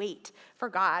don't just wait for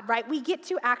God, right? We get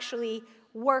to actually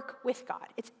work with God.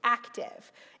 It's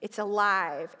active, it's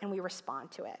alive, and we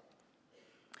respond to it.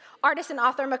 Artist and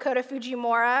author Makoto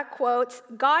Fujimura quotes,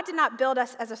 "God did not build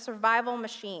us as a survival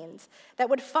machines that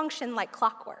would function like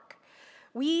clockwork.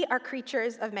 We are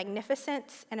creatures of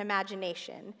magnificence and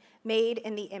imagination, made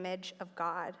in the image of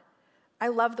God." I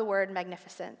love the word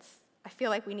magnificence. I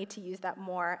feel like we need to use that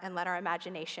more and let our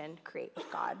imagination create with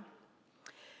God.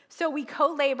 So we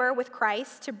co-labor with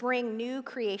Christ to bring new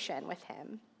creation with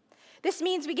him. This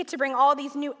means we get to bring all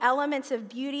these new elements of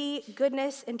beauty,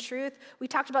 goodness, and truth. We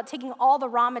talked about taking all the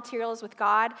raw materials with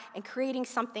God and creating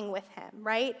something with him,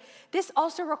 right? This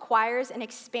also requires an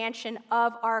expansion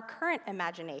of our current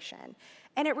imagination,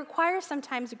 and it requires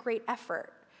sometimes great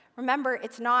effort. Remember,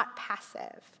 it's not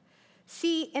passive.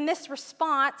 See, in this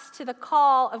response to the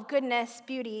call of goodness,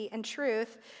 beauty, and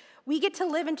truth, we get to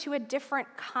live into a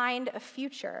different kind of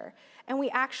future, and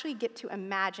we actually get to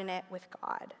imagine it with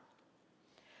God.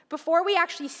 Before we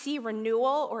actually see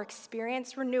renewal or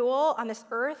experience renewal on this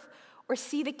earth or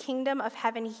see the kingdom of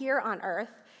heaven here on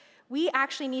earth, we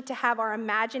actually need to have our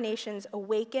imaginations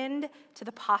awakened to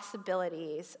the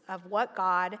possibilities of what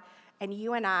God and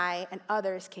you and I and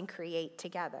others can create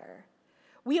together.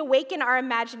 We awaken our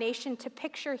imagination to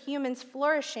picture humans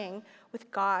flourishing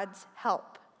with God's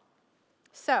help.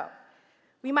 So,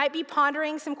 we might be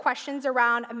pondering some questions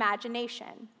around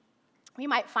imagination. We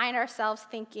might find ourselves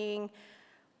thinking,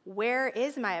 where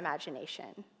is my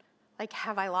imagination? Like,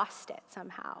 have I lost it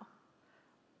somehow?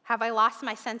 Have I lost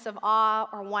my sense of awe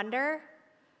or wonder?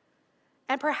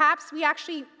 And perhaps we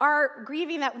actually are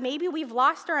grieving that maybe we've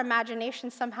lost our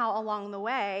imagination somehow along the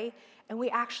way, and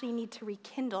we actually need to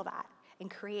rekindle that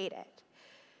and create it.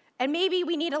 And maybe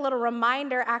we need a little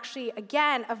reminder, actually,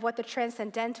 again, of what the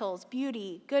transcendentals,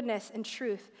 beauty, goodness, and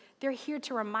truth, they're here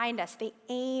to remind us. They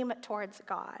aim towards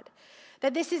God.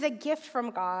 That this is a gift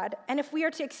from God, and if we are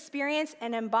to experience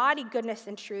and embody goodness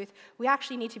and truth, we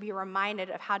actually need to be reminded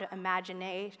of how to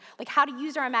how to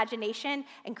use our imagination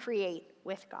and create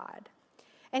with God.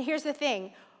 And here's the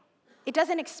thing, it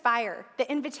doesn't expire.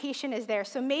 The invitation is there.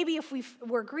 So maybe if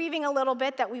we're grieving a little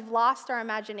bit that we've lost our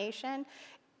imagination,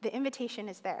 the invitation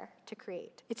is there to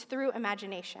create. It's through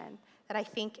imagination that I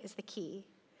think is the key.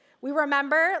 We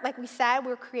remember, like we said,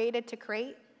 we're created to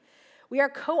create. We are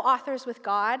co-authors with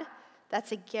God.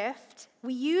 That's a gift.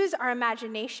 We use our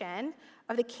imagination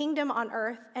of the kingdom on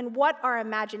earth and what our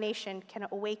imagination can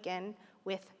awaken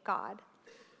with God.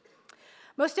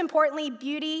 Most importantly,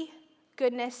 beauty,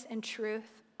 goodness, and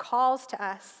truth calls to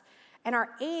us, and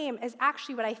our aim is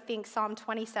actually what I think Psalm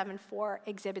 27:4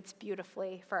 exhibits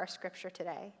beautifully for our scripture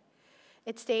today.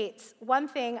 It states, "One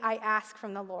thing I ask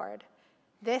from the Lord,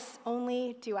 this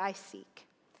only do I seek,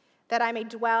 that I may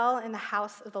dwell in the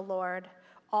house of the Lord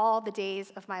all the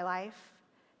days of my life,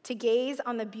 to gaze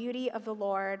on the beauty of the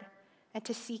Lord and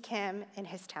to seek him in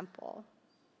his temple."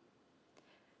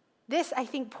 This, I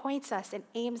think, points us and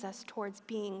aims us towards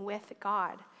being with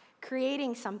God,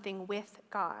 creating something with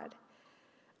God.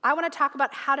 I want to talk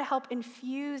about how to help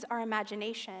infuse our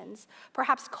imaginations,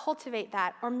 perhaps cultivate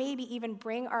that, or maybe even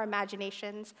bring our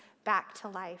imaginations back to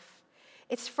life.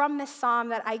 It's from this psalm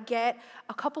that I get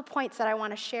a couple points that I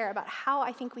want to share about how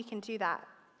I think we can do that.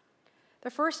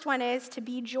 The first one is to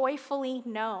be joyfully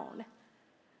known.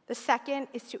 The second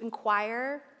is to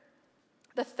inquire.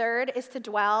 The third is to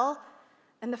dwell.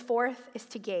 And the fourth is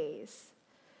to gaze.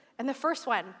 And the first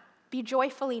one, be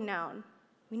joyfully known.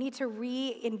 We need to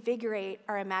reinvigorate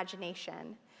our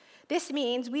imagination. This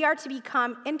means we are to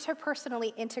become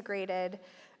interpersonally integrated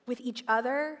with each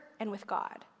other and with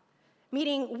God.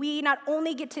 Meaning we not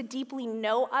only get to deeply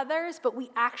know others, but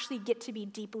we actually get to be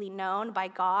deeply known by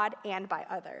God and by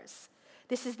others.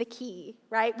 This is the key,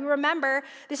 right? We remember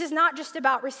this is not just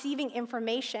about receiving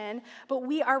information, but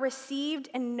we are received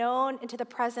and known into the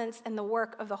presence and the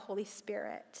work of the Holy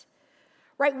Spirit.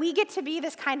 Right? We get to be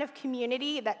this kind of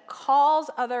community that calls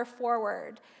other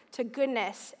forward to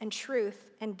goodness and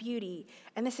truth and beauty.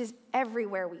 And this is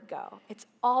everywhere we go. It's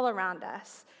all around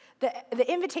us.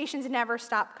 The invitations never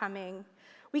stop coming.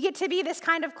 We get to be this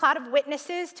kind of cloud of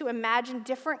witnesses to imagine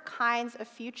different kinds of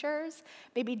futures,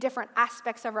 maybe different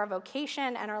aspects of our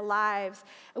vocation and our lives.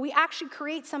 And we actually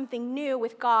create something new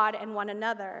with God and one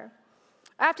another.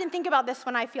 I often think about this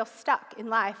when I feel stuck in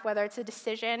life, whether it's a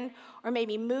decision or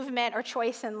maybe movement or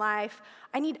choice in life.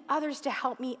 I need others to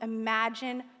help me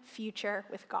imagine future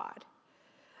with God.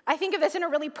 I think of this in a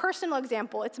really personal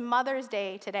example. It's Mother's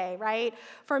Day today, right?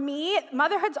 For me,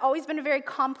 motherhood's always been a very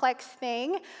complex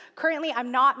thing. Currently,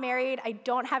 I'm not married. I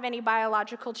don't have any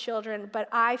biological children, but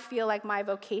I feel like my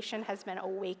vocation has been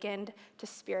awakened to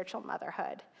spiritual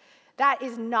motherhood. That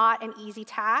is not an easy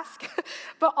task,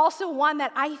 but also one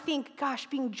that I think, gosh,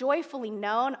 being joyfully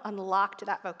known unlocked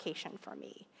that vocation for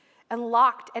me.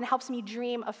 Unlocked and helps me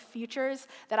dream of futures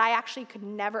that I actually could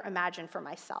never imagine for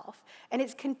myself. And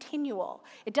it's continual.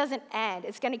 It doesn't end.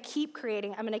 It's going to keep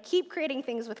creating. I'm going to keep creating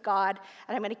things with God,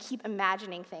 and I'm going to keep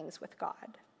imagining things with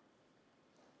God.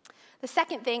 The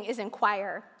second thing is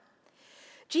inquire.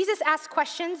 Jesus asks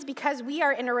questions because we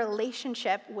are in a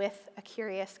relationship with a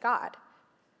curious God.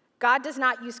 God does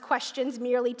not use questions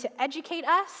merely to educate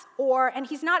us, and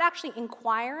he's not actually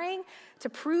inquiring to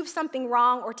prove something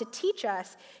wrong or to teach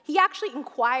us. He actually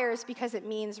inquires because it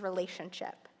means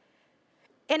relationship.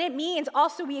 And it means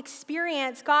also we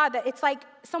experience God, that it's like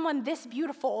someone this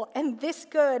beautiful and this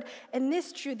good and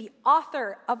this true, the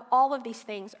author of all of these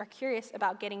things, are curious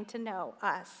about getting to know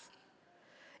us.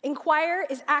 Inquire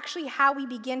is actually how we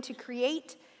begin to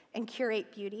create and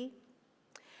curate beauty.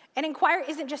 And inquire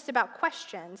isn't just about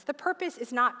questions. The purpose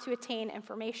is not to attain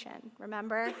information,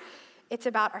 remember? It's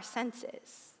about our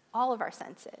senses, all of our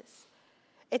senses.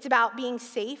 It's about being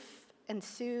safe and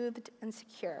soothed and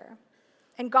secure.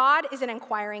 And God is an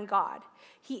inquiring God.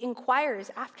 He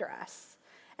inquires after us.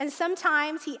 And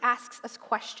sometimes he asks us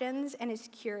questions and is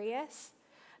curious,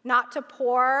 not to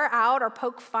pour out or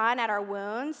poke fun at our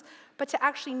wounds, but to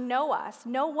actually know us,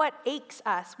 know what aches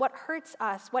us, what hurts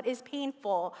us, what is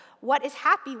painful, what is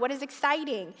happy, what is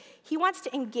exciting. He wants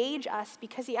to engage us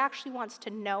because he actually wants to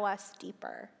know us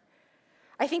deeper.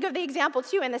 I think of the example,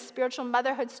 too, in the spiritual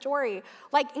motherhood story.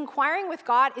 Like, inquiring with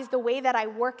God is the way that I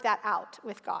work that out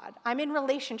with God. I'm in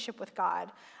relationship with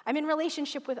God. I'm in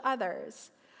relationship with others.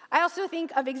 I also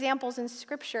think of examples in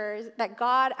scriptures that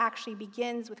God actually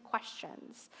begins with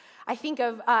questions. I think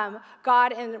of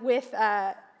God with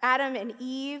Adam and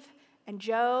Eve and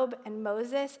Job and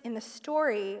Moses. In the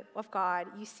story of God,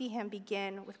 you see him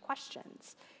begin with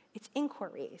questions. It's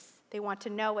inquiries. They want to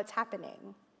know what's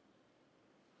happening.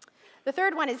 The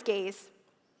third one is gaze.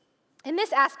 In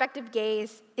this aspect of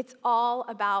gaze, it's all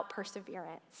about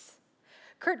perseverance.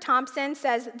 Kurt Thompson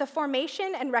says, the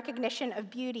formation and recognition of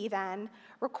beauty, then,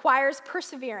 requires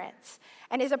perseverance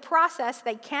and is a process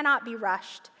that cannot be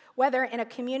rushed, whether in a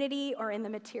community or in the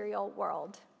material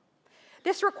world.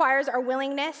 This requires our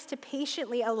willingness to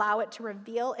patiently allow it to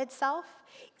reveal itself,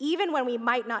 even when we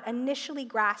might not initially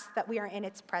grasp that we are in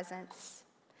its presence.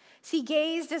 See,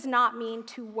 gaze does not mean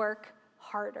to work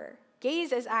harder.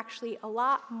 Gaze is actually a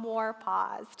lot more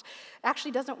paused. It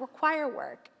actually doesn't require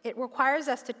work. It requires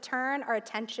us to turn our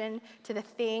attention to the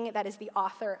thing that is the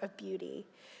author of beauty.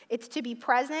 It's to be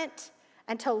present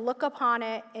and to look upon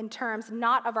it in terms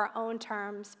not of our own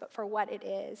terms, but for what it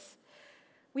is.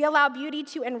 We allow beauty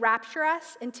to enrapture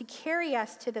us and to carry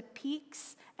us to the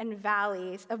peaks and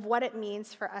valleys of what it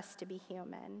means for us to be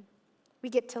human. We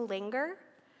get to linger,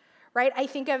 right? I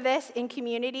think of this in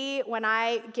community when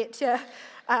I get to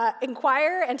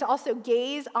inquire and to also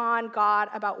gaze on God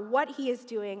about what he is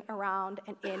doing around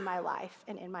and in my life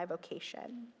and in my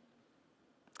vocation.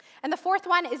 And the fourth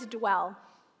one is dwell.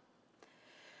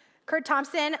 Kurt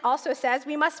Thompson also says,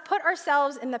 we must put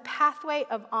ourselves in the pathway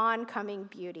of oncoming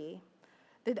beauty.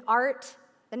 The art,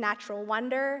 the natural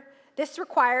wonder, this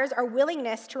requires our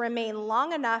willingness to remain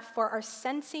long enough for our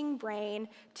sensing brain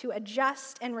to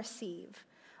adjust and receive,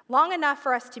 long enough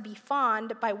for us to be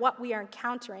fond by what we are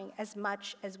encountering as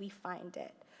much as we find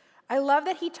it. I love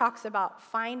that he talks about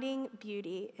finding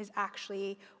beauty is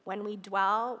actually when we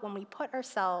dwell, when we put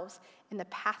ourselves in the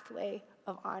pathway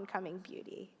of oncoming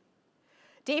beauty.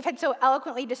 Dave had so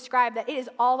eloquently described that it is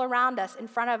all around us, in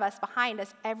front of us, behind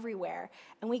us, everywhere.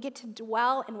 And we get to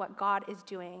dwell in what God is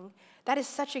doing. That is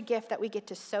such a gift that we get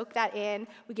to soak that in.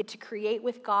 We get to create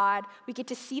with God. We get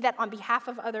to see that on behalf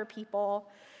of other people.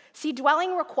 See,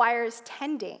 dwelling requires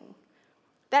tending.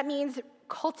 That means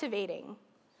cultivating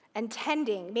and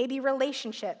tending, maybe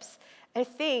relationships, or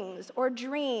things, or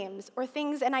dreams, or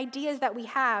things and ideas that we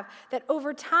have that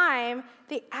over time,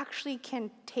 they actually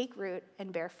can take root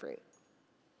and bear fruit.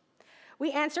 We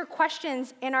answer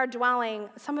questions in our dwelling.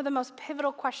 Some of the most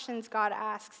pivotal questions God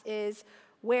asks is,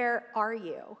 where are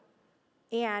you?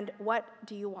 And what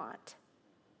do you want?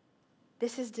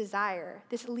 This is desire.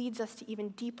 This leads us to even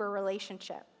deeper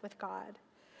relationship with God.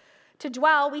 To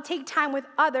dwell, we take time with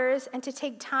others and to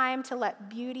take time to let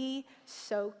beauty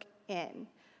soak in.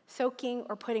 Soaking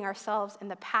or putting ourselves in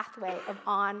the pathway of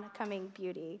oncoming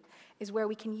beauty is where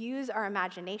we can use our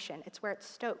imagination. It's where it's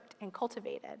stoked and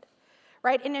cultivated.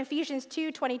 Right? In Ephesians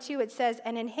 2:22, it says,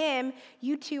 and in him,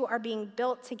 you two are being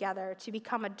built together to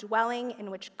become a dwelling in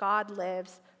which God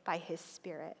lives by his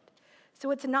Spirit.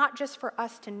 So it's not just for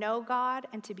us to know God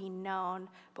and to be known,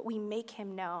 but we make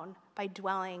him known by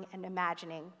dwelling and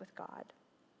imagining with God.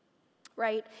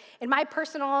 Right? In my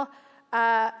personal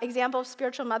example of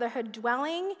spiritual motherhood,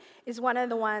 dwelling is one of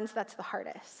the ones that's the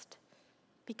hardest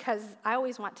because I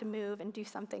always want to move and do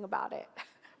something about it.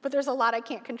 But there's a lot I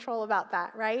can't control about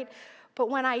that, right? But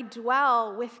when I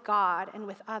dwell with God and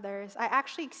with others, I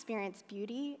actually experience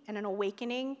beauty and an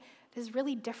awakening that is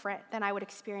really different than I would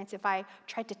experience if I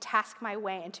tried to task my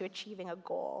way into achieving a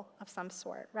goal of some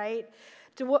sort, right?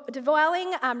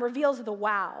 Dwelling reveals the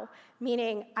wow,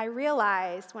 meaning I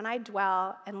realize when I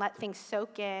dwell and let things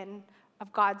soak in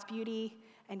of God's beauty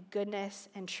and goodness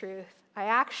and truth, I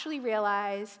actually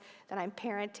realize that I'm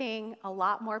parenting a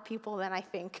lot more people than I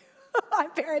think I'm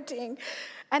parenting.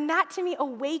 And that to me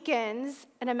awakens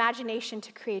an imagination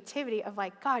to creativity of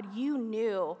like, God, you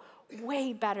knew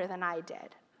way better than I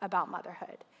did about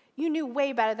motherhood. You knew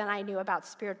way better than I knew about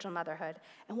spiritual motherhood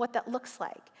and what that looks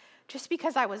like. Just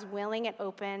because I was willing and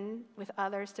open with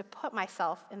others to put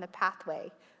myself in the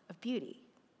pathway of beauty.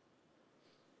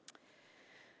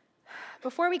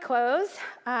 Before we close,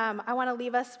 I want to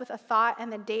leave us with a thought,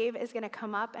 and then Dave is going to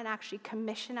come up and actually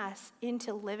commission us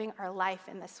into living our life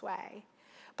in this way.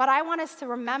 But I want us to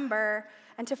remember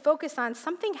and to focus on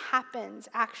something happens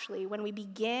actually when we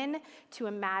begin to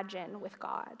imagine with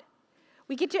God.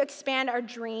 We get to expand our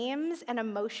dreams and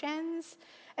emotions,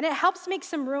 and it helps make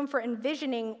some room for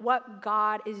envisioning what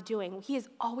God is doing. He is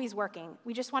always working.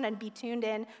 We just want to be tuned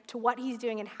in to what he's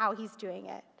doing and how he's doing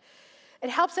it. It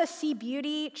helps us see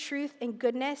beauty, truth, and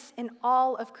goodness in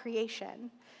all of creation.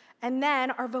 And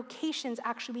then our vocations,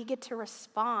 actually, we get to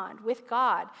respond with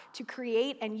God to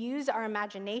create and use our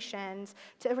imaginations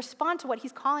to respond to what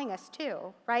he's calling us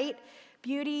to, right?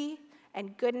 Beauty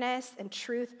and goodness and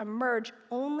truth emerge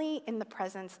only in the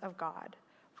presence of God,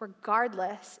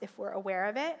 regardless if we're aware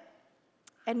of it.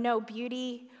 And no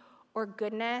beauty or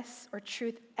goodness or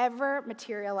truth ever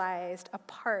materialized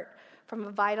apart from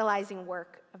a vitalizing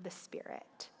work of the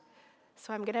Spirit.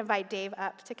 So I'm going to invite Dave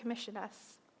up to commission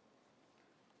us.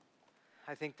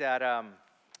 I think that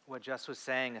what Jess was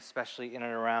saying, especially in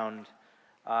and around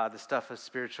the stuff of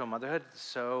spiritual motherhood, is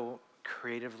so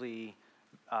creatively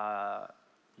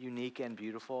unique and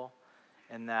beautiful,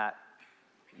 in that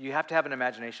you have to have an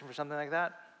imagination for something like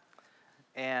that.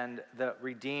 And the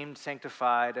redeemed,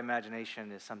 sanctified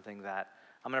imagination is something that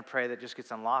I'm going to pray that just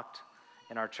gets unlocked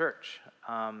in our church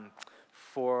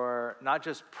for not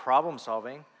just problem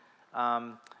solving,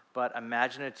 but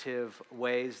imaginative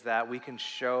ways that we can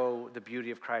show the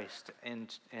beauty of Christ in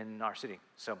our city.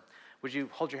 So would you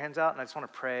hold your hands out? And I just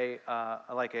want to pray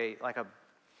like a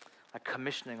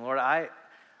commissioning. Lord, I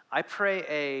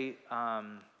pray by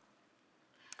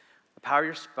the power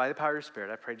of your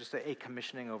Spirit, I pray just a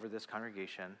commissioning over this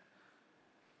congregation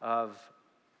of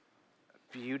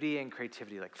beauty and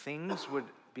creativity. Like things would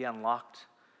be unlocked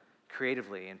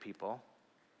creatively in people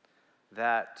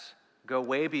that go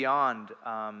way beyond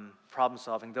problem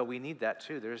solving, though we need that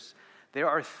too. There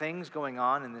are things going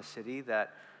on in this city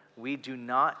that we do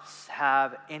not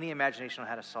have any imagination on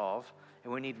how to solve,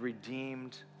 and we need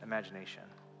redeemed imagination.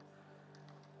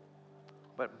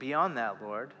 But beyond that,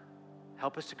 Lord,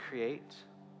 help us to create.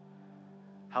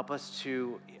 Help us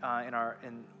to, in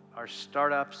our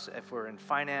startups, if we're in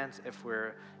finance, if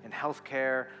we're in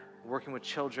healthcare, working with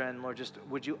children, Lord, just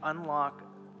would you unlock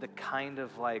the kind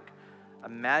of like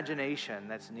imagination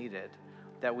that's needed,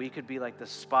 that we could be like the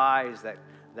spies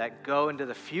that go into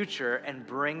the future and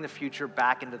bring the future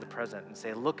back into the present and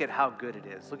say, look at how good it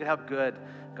is. Look at how good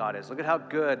God is. Look at how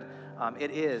good it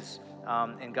is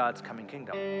in God's coming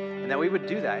kingdom. And that we would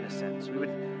do that in a sense.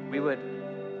 We would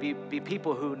be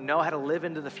people who know how to live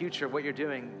into the future of what you're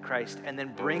doing, Christ, and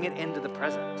then bring it into the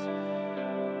present.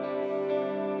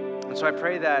 And so I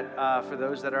pray that for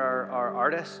those that are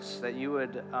artists, that you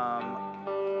would,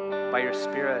 by your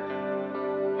Spirit,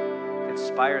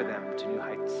 inspire them to new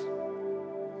heights.